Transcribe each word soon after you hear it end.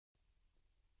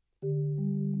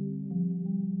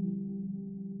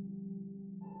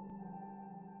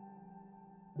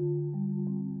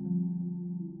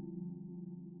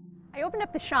opened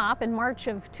up the shop in March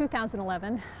of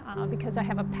 2011 because I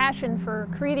have a passion for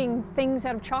creating things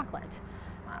out of chocolate.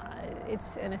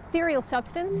 It's an ethereal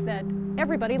substance that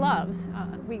everybody loves.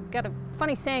 We got a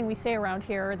funny saying we say around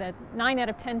here that 9 out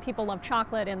of 10 people love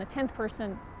chocolate and the 10th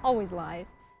person always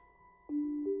lies.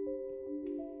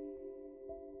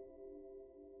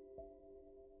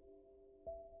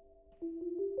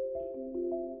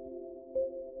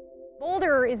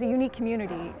 Boulder is a unique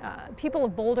community. People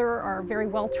of Boulder are very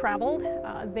well traveled.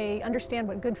 They understand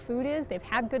what good food is, they've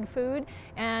had good food,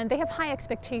 and they have high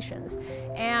expectations.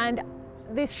 And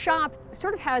this shop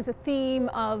sort of has a theme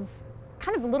of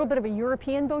kind of a little bit of a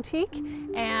European boutique,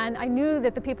 and I knew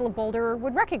that the people of Boulder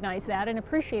would recognize that and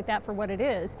appreciate that for what it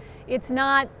is. It's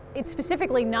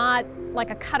specifically not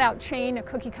like a cutout chain, a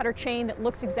cookie cutter chain that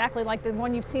looks exactly like the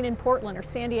one you've seen in Portland or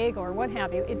San Diego or what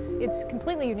have you. It's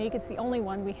completely unique. It's the only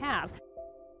one we have.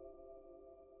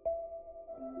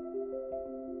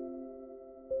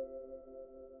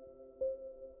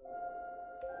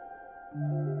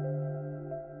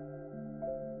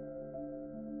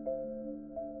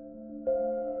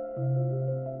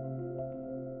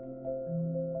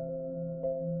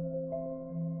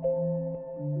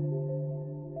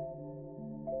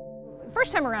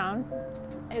 First time around,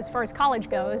 as far as college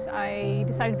goes, I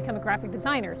decided to become a graphic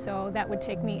designer, so that would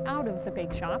take me out of the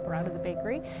bake shop or out of the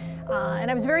bakery. And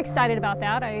I was very excited about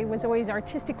that. I was always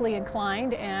artistically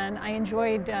inclined and I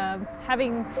enjoyed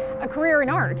having a career in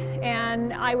art.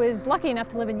 And I was lucky enough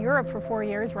to live in Europe for 4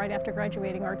 years right after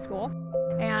graduating art school,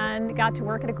 and got to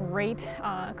work at a great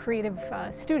creative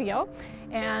studio.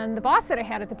 And the boss that I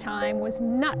had at the time was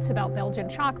nuts about Belgian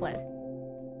chocolate.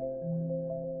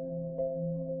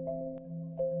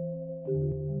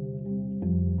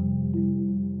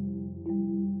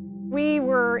 We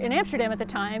were in Amsterdam at the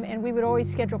time, and we would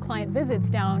always schedule client visits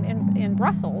down in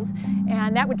Brussels,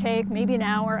 and that would take maybe an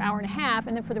hour, hour and a half,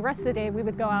 and then for the rest of the day we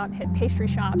would go out and hit pastry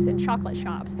shops and chocolate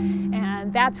shops,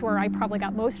 and that's where I probably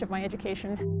got most of my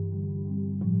education.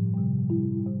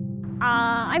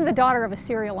 I'm the daughter of a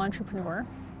serial entrepreneur.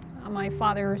 My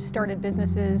father started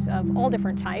businesses of all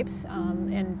different types,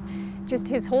 and just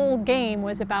his whole game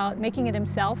was about making it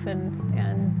himself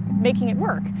and making it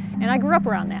work, and I grew up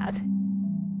around that.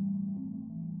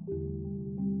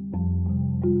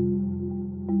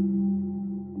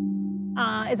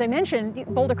 As I mentioned,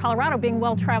 Boulder, Colorado, being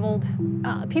well-traveled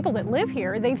people that live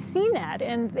here, they've seen that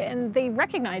and they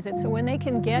recognize it. So when they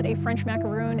can get a French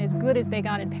macaroon as good as they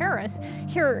got in Paris,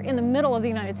 here in the middle of the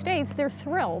United States, they're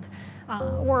thrilled.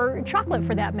 Or chocolate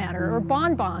for that matter, or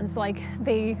bonbons like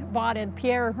they bought at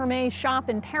Pierre Hermé's shop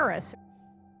in Paris.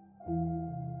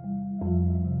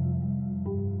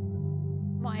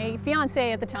 My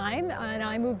fiance at the time and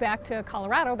I moved back to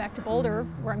Colorado, back to Boulder,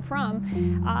 where I'm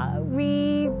from.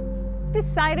 We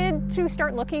decided to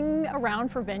start looking around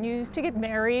for venues to get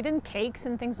married and cakes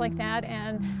and things like that,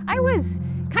 and I was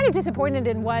kind of disappointed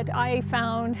in what I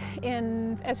found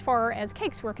as far as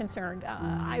cakes were concerned.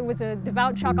 I was a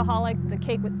devout chocoholic. The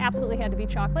cake absolutely had to be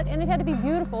chocolate, and it had to be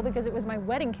beautiful because it was my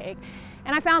wedding cake.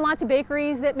 And I found lots of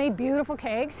bakeries that made beautiful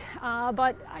cakes,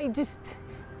 but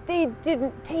they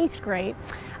didn't taste great.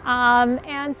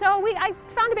 And so I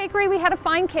found a bakery, we had a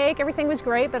fine cake, everything was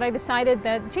great, but I decided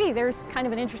that, gee, there's kind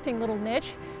of an interesting little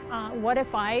niche. What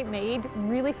if I made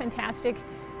really fantastic,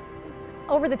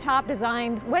 over-the-top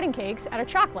designed wedding cakes out of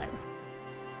chocolate?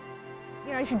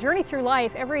 You know, as you journey through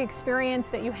life, every experience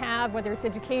that you have, whether it's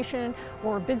education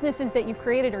or businesses that you've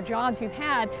created or jobs you've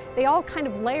had, they all kind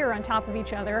of layer on top of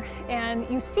each other, and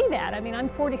you see that. I mean, I'm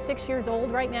 46 years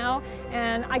old right now,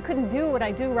 and I couldn't do what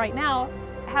I do right now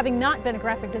having not been a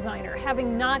graphic designer,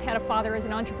 having not had a father as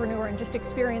an entrepreneur and just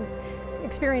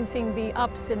experiencing the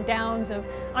ups and downs of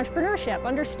entrepreneurship,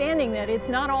 understanding that it's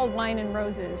not all wine and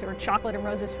roses, or chocolate and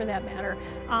roses for that matter.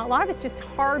 A lot of it's just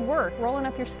hard work, rolling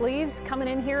up your sleeves, coming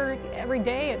in here every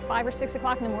day at 5 or 6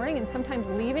 o'clock in the morning, and sometimes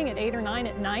leaving at 8 or 9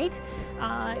 at night.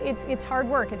 It's hard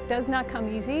work. It does not come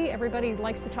easy. Everybody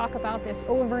likes to talk about this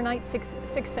overnight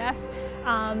success.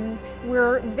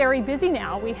 We're very busy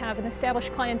now. We have an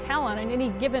established clientele on any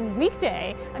given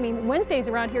weekday. I mean, Wednesdays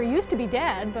around here used to be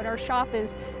dead, but our shop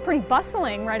is pretty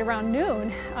bustling right around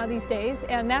noon these days,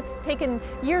 and that's taken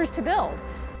years to build.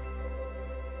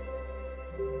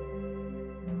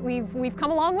 We've come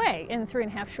a long way in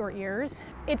 3.5 short years.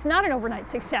 It's not an overnight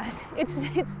success. It's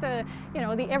the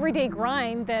the everyday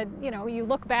grind that you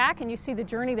look back and you see the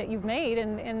journey that you've made,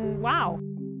 and wow.